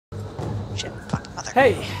Shit, fuck, mother.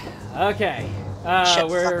 Hey, okay. Shit,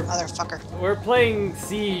 fuck, motherfucker. We're playing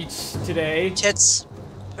Siege today. Tits.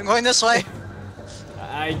 I'm going this way.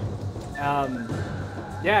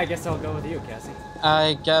 Yeah, I guess I'll go with you, Cassie.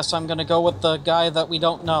 I guess I'm gonna go with the guy that we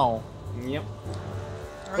don't know. Yep.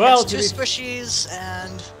 Well, two squishies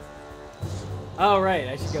and... Oh, right,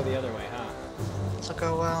 I should go the other way, huh? This'll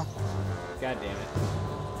go well. God damn it.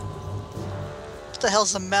 What the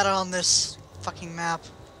hell's the meta on this fucking map?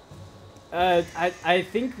 I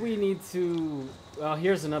think we need to... Well,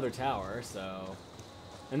 here's another tower, so...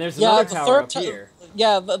 And there's another tower up here.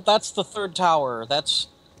 Yeah, that's the third tower. This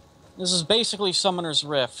is basically Summoner's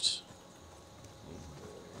Rift.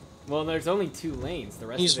 Well, there's only 2 lanes. The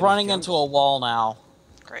rest He's of it running is into a wall now.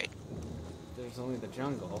 Great. There's only the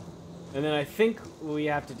jungle. And then I think we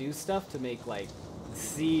have to do stuff to make, like,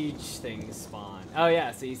 siege things spawn. Oh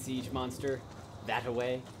yeah, see, siege monster. That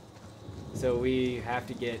away. So we have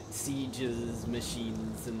to get sieges,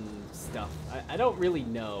 machines, and stuff. I don't really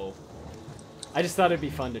know. I just thought it'd be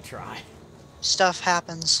fun to try. Stuff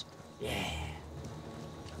happens. Yeah.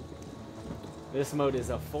 This mode is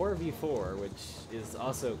a 4v4, which is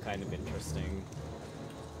also kind of interesting.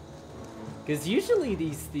 Because usually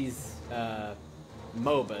these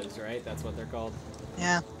MOBAs, right? That's what they're called?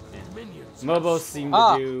 Yeah. MOBAs seem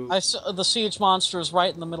to do... the siege monster is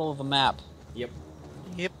right in the middle of the map. Yep.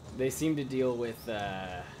 Yep. They seem to deal with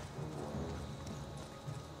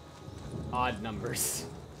odd numbers.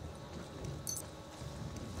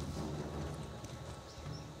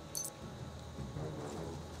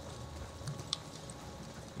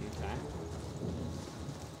 Okay.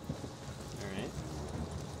 Alright.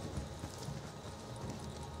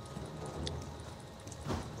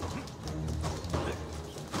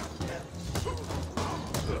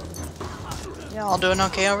 Yeah, all doing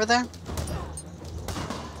okay over there?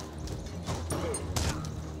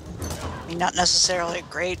 I mean, not necessarily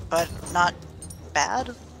great, but not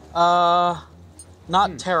bad? Not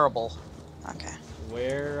terrible. Okay.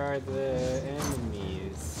 Where are the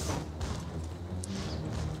enemies?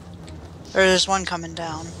 There's one coming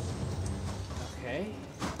down. Okay.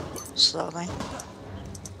 Slowly.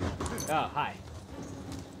 Oh, hi.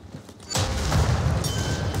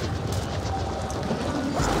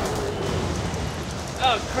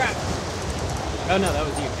 Oh, crap! Oh no, that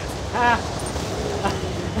was you, Cassie. Ah!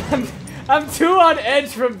 I'm too on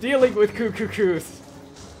edge from dealing with Kukulkans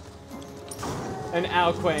and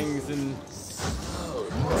Alquangs and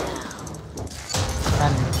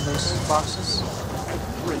Those bosses.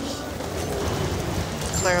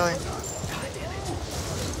 Clearly.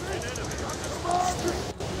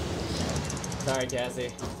 Sorry,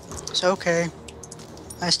 Cassie. It's okay.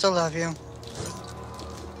 I still love you.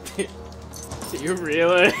 Do you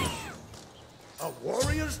really? A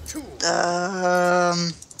warrior's tool.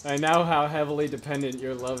 I know how heavily dependent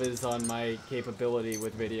your love is on my capability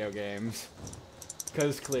with video games.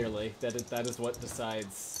 Because clearly, that is what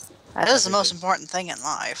decides. That is the most important thing in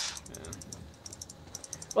life. Yeah.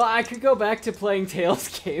 Well, I could go back to playing Tales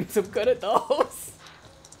games. I'm good at those.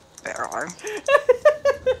 There are.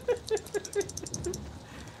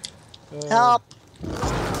 Help!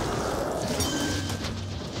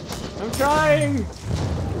 I'm trying!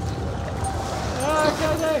 Ah,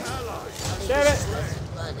 Casia! Damn it!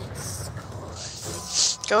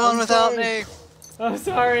 Go on without me. I'm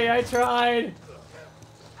sorry, I tried!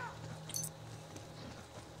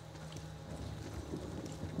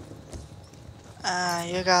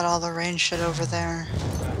 You got all the range shit over there.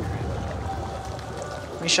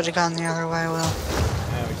 We should have gone the other way, Will.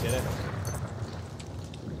 Yeah, we should have.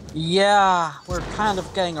 Yeah, we're kind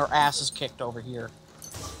of getting our asses kicked over here.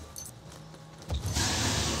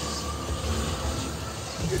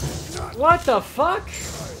 What the fuck?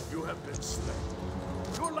 You have been slain.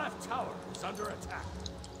 Your left tower is under attack.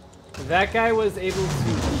 That guy was able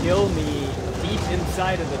to kill me deep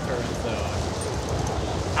inside of the turret zone.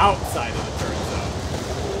 Outside of the turret zone.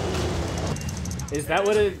 Is that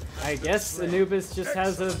what it... I guess Anubis just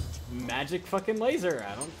has a magic fucking laser.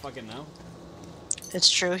 I don't fucking know. It's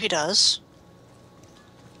true, he does.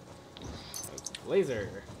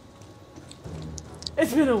 Laser.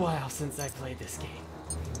 It's been a while since I played this game.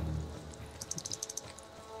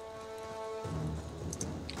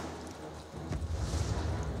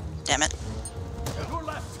 Damn it. Your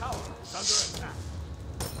left tower is under attack.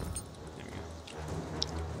 There we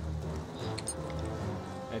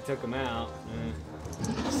go. I took him out.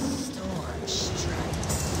 Storm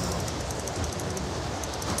strikes.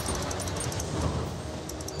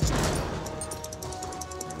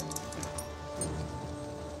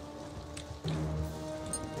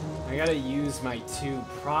 I gotta use my 2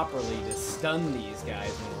 properly to stun these guys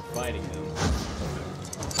when we're fighting them.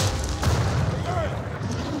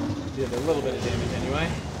 did a little bit of damage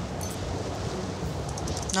anyway.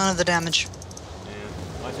 None of the damage.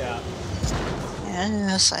 Yeah, watch out.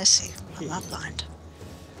 Yes, I see. I'm not blind.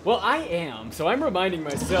 Well, I am, so I'm reminding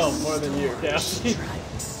myself more than you, Cassie.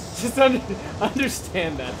 Just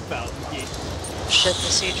understand that about me. Shit, the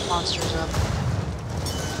siege monster's up.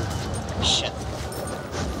 Shit.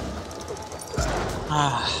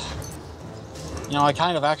 You know, I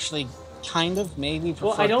maybe prefer...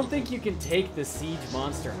 Well, I don't think you can take the siege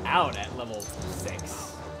monster out at level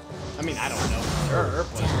 6. I mean, I don't know for sure,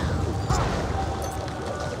 but...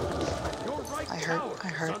 I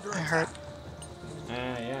hurt.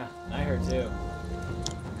 Yeah, I heard too.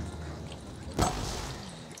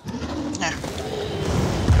 Yeah.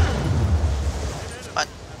 What?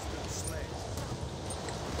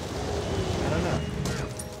 I don't know.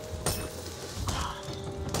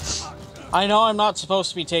 I know I'm not supposed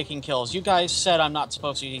to be taking kills. You guys said I'm not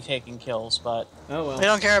supposed to be taking kills, but... Oh well. We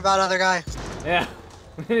don't care about other guy. Yeah.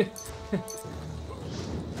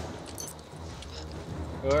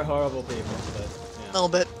 We're horrible people, but yeah. A little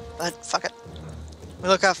bit, but fuck it. We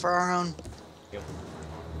look out for our own. Yep.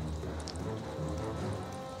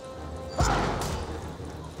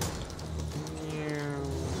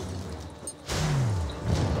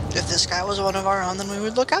 If this guy was one of our own, then we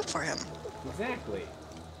would look out for him. Exactly.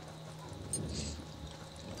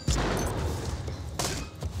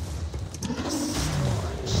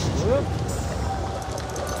 Whoop.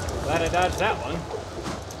 Glad I dodged that one.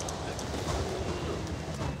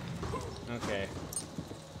 Okay.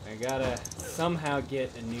 I gotta somehow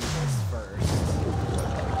get Anubis first.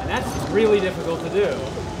 And that's really difficult to do.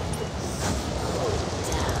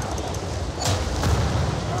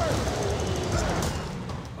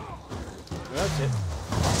 Oh shit.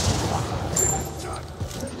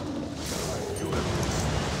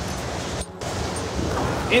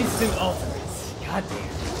 Instant ultimates. God damn.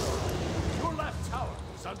 Your left tower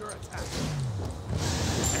is under attack.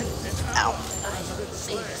 Ow.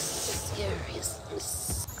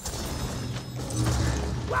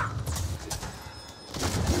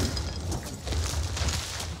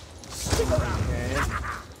 Okay.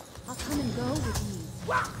 I'll come and go with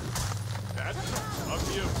you. That's of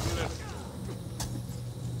the oblivion.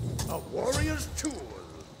 A warrior's tool.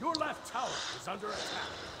 Your left tower is under attack.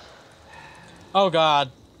 Oh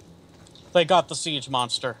god. They got the siege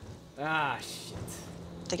monster. Ah, shit.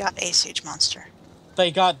 They got a siege monster. They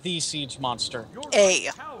got the siege monster. Your A.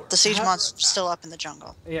 right tower The siege is monster's under still up in the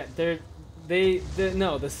jungle. Yeah,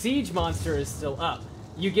 no, the siege monster is still up.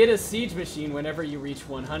 You get a siege machine whenever you reach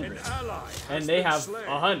 100. An ally has And they been have slain.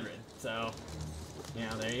 100, so...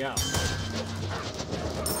 Yeah, there you go.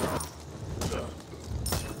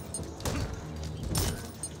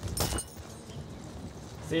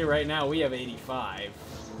 See, right now we have 85.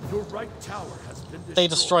 Your right tower has been destroyed. They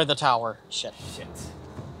destroyed the tower. Shit. Shit.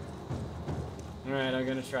 Alright, I'm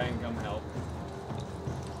gonna try and come help.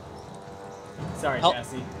 Sorry, Help.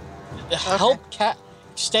 Cassie. Help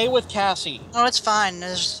stay with Cassie. Oh, it's fine.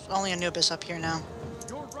 There's only Anubis up here now.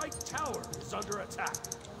 Your right tower is under attack.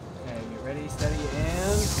 Okay, get ready, steady,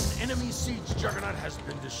 and... An enemy siege juggernaut has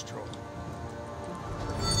been destroyed.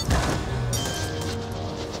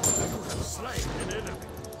 You have slain an enemy.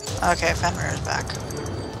 Okay, Fenrir is back.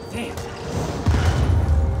 Damn.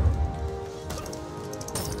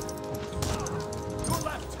 Your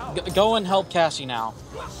left tower Go and help Cassie now.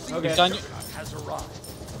 Okay. You've done your... has arrived.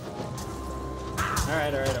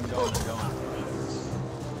 Alright, I'm going.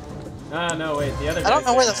 Ah, no, wait, the other I don't guy's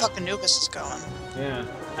know where there the now. fuck Anubis is going. Yeah.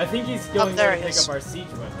 I think he's going there there to he pick is. up our siege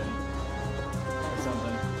weapon. Or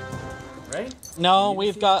something. Right? No, You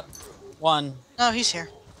we've see? got one. No, he's here.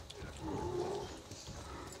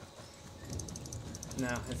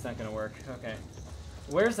 No, it's not gonna work. Okay.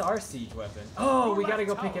 Where's our siege weapon? Oh, we gotta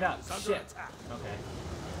go pick it up. Shit. Okay.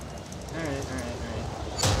 Alright.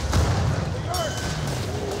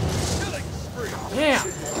 Killing spree. Damn!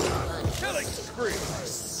 Killing spree.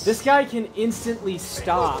 This guy can instantly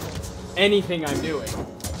stop anything I'm doing.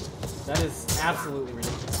 That is absolutely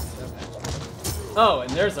ridiculous. Okay. Oh, and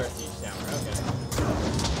there's our siege tower. Okay.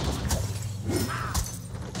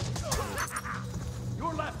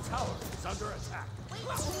 Your left tower is under attack. An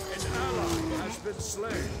ally has been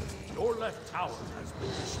slain. Your left tower has been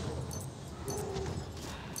destroyed.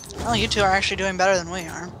 Well, you two are actually doing better than we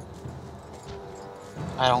are.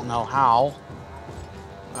 I don't know how.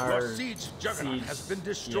 Our Your siege juggernaut has been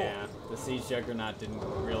destroyed. Yeah, the siege juggernaut didn't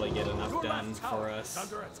really get enough Your done left tower for is us.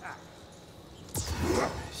 under attack.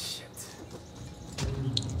 Shit.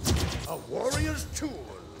 A warrior's tool.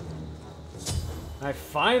 I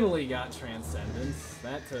finally got Transcendence.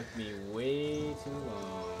 That took me way too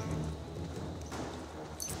long.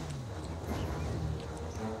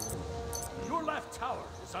 Your left tower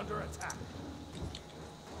is under attack.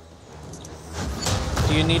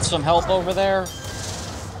 Do you need some help over there?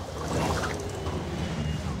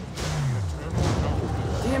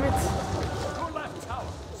 Damn it! Your left tower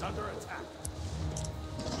is under attack.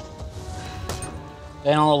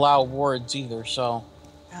 They don't allow wards either, so...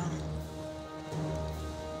 Yeah.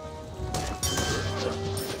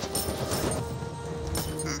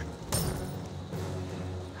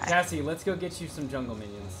 Cassie, let's go get you some jungle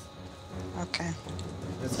minions. Okay.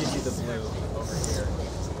 Let's get you the blue over here.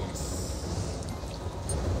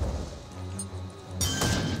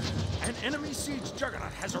 An enemy siege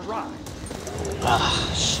juggernaut has arrived.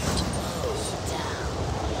 Ah, shit.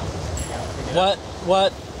 What?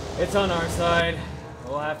 What? It's on our side.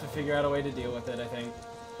 We'll have to figure out a way to deal with it, I think.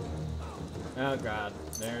 Oh god,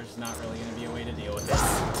 there's not really going to be a way to deal with this.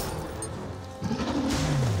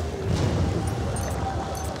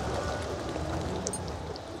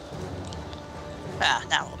 Ah,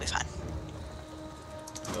 now we'll be fine.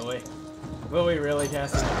 Will we? Will we really,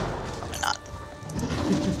 Cassie? Probably not.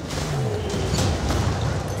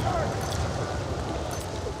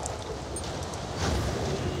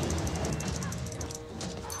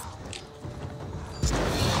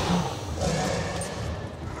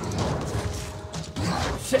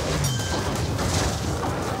 Shit!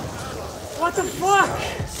 What the fuck?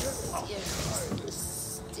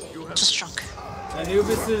 Just drunk.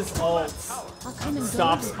 Anubis's ult I'll come and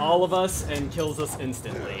stops go. all of us and kills us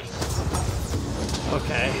instantly.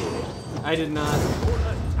 Okay. I did not.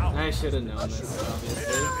 I should have known this,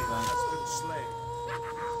 obviously.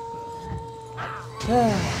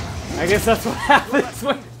 But... I guess that's what happens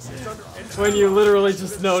when you literally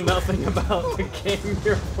just know nothing about the game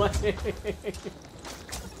you're playing.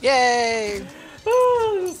 Yay!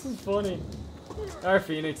 Oh, this is funny. Our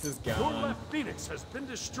Phoenix is Your gone. left Phoenix has been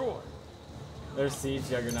destroyed. Their siege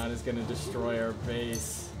juggernaut is gonna destroy our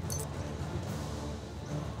base.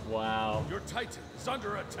 Wow. Your Titan is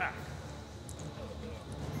under attack.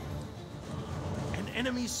 An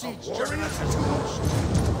enemy siege juggernaut has launched.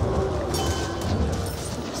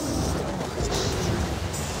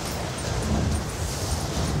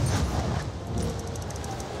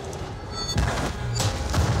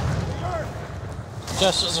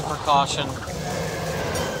 Just as a precaution. Right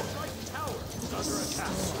tower is under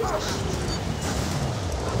attack.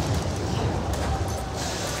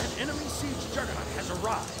 An enemy siege juggernaut has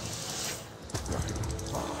arrived.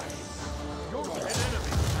 Your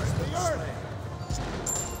enemy has been slain.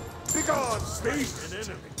 Begone, beast! An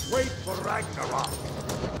enemy. Wait for Ragnarok.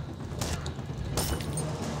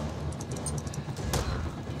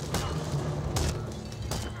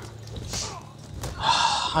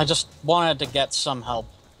 I just wanted to get some help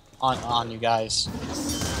on you guys.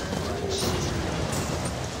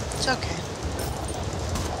 It's okay.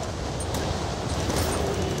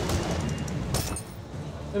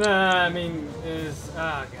 I mean,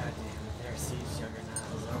 god damn it, their siege juggernaut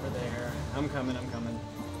is over there. I'm coming.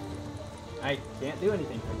 I can't do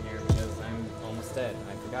anything from here because I'm almost dead.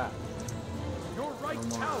 I forgot. Your right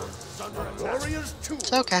tower is under attack. Warriors tool.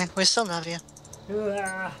 It's okay. We still love you.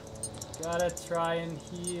 Ah, gotta try and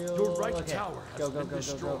heal. Your right Okay, tower has been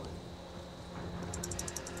destroyed.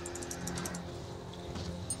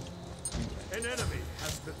 An enemy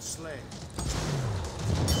has been slain.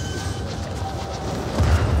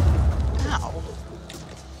 Ow.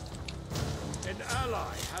 An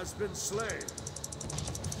ally has been slain.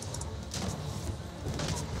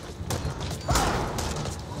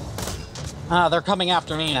 Ah, they're coming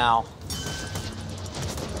after me now.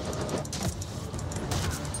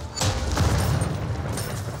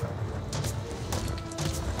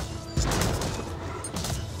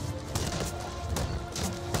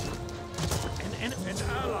 An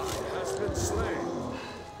ally has been slain.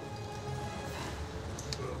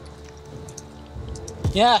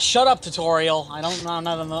 Yeah, shut up, tutorial. I'm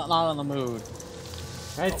not in the mood.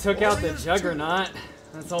 I took out the juggernaut.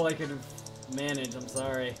 That's all I could manage. I'm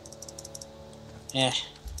sorry. Eh.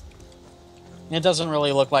 It doesn't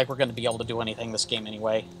really look like we're going to be able to do anything this game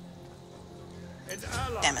anyway. An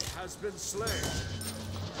ally Damn it. has been slain.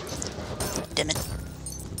 Damn it.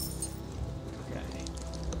 Okay.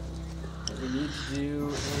 What we need to do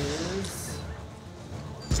is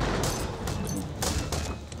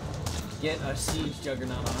get a siege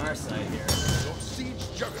juggernaut on our side here. Your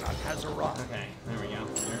siege juggernaut has arrived. Okay, there we go.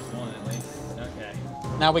 There's one at least. Okay.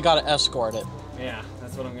 Now we got to escort it. Yeah,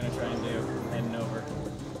 that's what I'm gonna try and do. I'm heading over.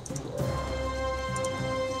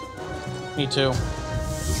 Me too.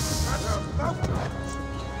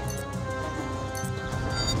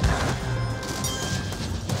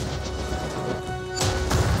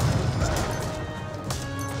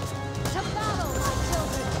 To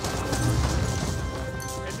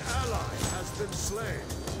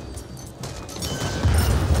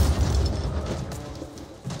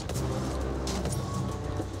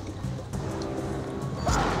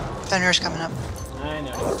Fenrir's coming up. I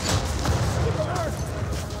know.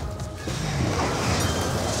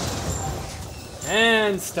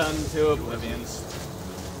 And stunned to oblivion.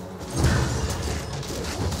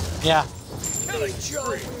 Yeah.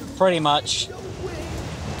 Pretty much.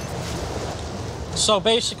 So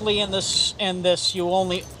basically, in this,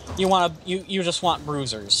 you just want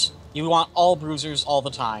bruisers. You want all bruisers all the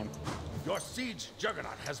time. Your siege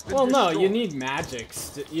juggernaut has been Well, no, destroyed. you need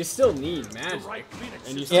magics. You still need magic,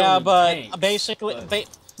 and you still Yeah, need but tanks, basically, but-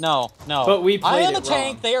 no. But we played I am it the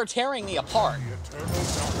tank. wrong. They are tearing me apart.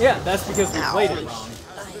 Yeah, that's because we played it wrong.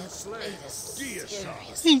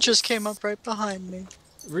 He just came up right behind me.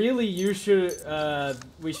 Really, we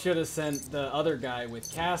should have sent the other guy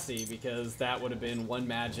with Cassie, because that would have been one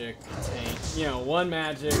magic tank. You know, one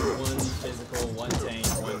magic, one physical, one tank,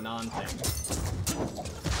 one non-tank.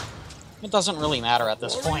 It doesn't really matter at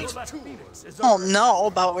this point. Oh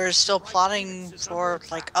no, but we're still plotting for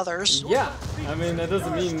like others. Yeah, I mean, that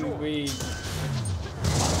doesn't mean we...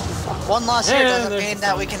 One loss here Yeah, doesn't there's mean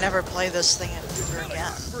that we can never play this thing through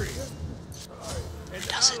again.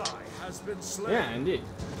 Does it? Yeah, indeed.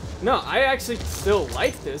 No, I actually still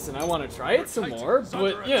like this, and I want to try it some more,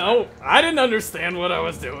 but, you know, I didn't understand what I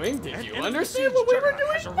was doing. Did you understand what we were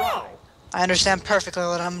doing? No! I understand perfectly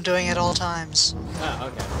what I'm doing at all times.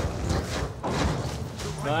 Oh, okay.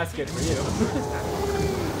 Well, that's good for you.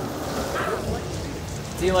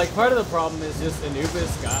 See, like, part of the problem is just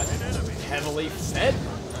Anubis got heavily fed.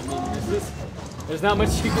 I mean, there's not much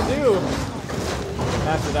you can do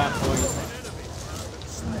after that point.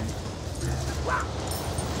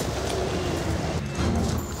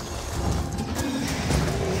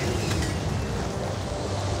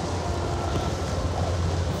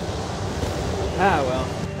 Ah, well,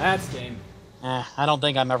 that's game. I don't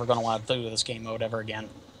think I'm ever going to want to do this game mode ever again.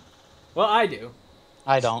 Well, I do.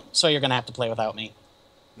 I don't, so you're going to have to play without me.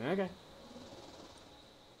 Okay.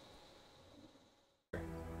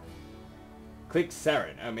 Click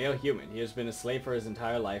Saren, a male human. He has been a slave for his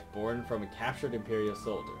entire life, born from a captured Imperial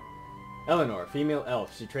soldier. Eleanor, female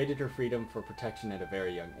elf. She traded her freedom for protection at a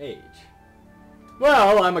very young age.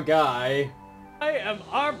 Well, I'm a guy. I am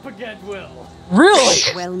Arpagetwill. Really?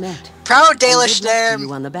 Well met. Proud Dalish Good luck to name.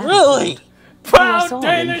 you on the Really? battlefield. Proud all,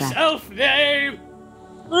 in Danish fact. elf name!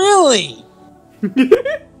 Really?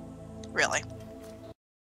 Really?